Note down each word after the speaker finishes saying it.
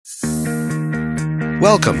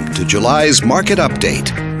Welcome to July's Market Update.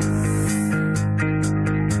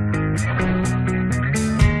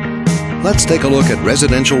 Let's take a look at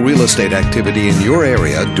residential real estate activity in your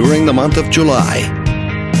area during the month of July.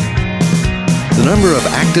 The number of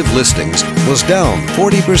active listings was down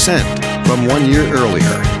 40% from 1 year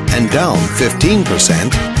earlier and down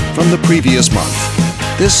 15% from the previous month.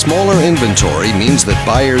 This smaller inventory means that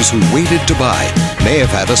buyers who waited to buy may have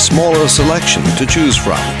had a smaller selection to choose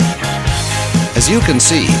from. As you can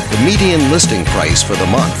see, the median listing price for the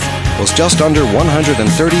month was just under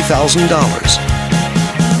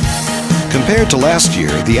 $130,000. Compared to last year,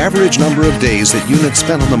 the average number of days that units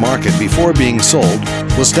spent on the market before being sold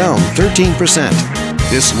was down 13%.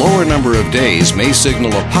 This lower number of days may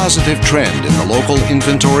signal a positive trend in the local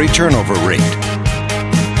inventory turnover rate.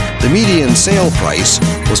 The median sale price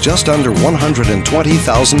was just under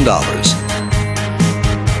 $120,000.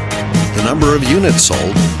 The number of units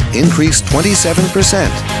sold increased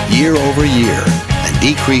 27% year over year and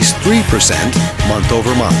decreased 3% month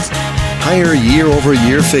over month. Higher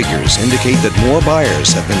year-over-year figures indicate that more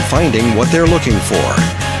buyers have been finding what they're looking for.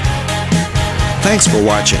 Thanks for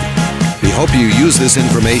watching. We hope you use this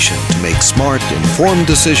information to make smart, informed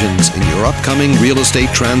decisions in your upcoming real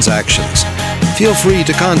estate transactions. Feel free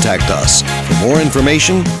to contact us for more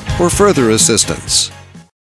information or further assistance.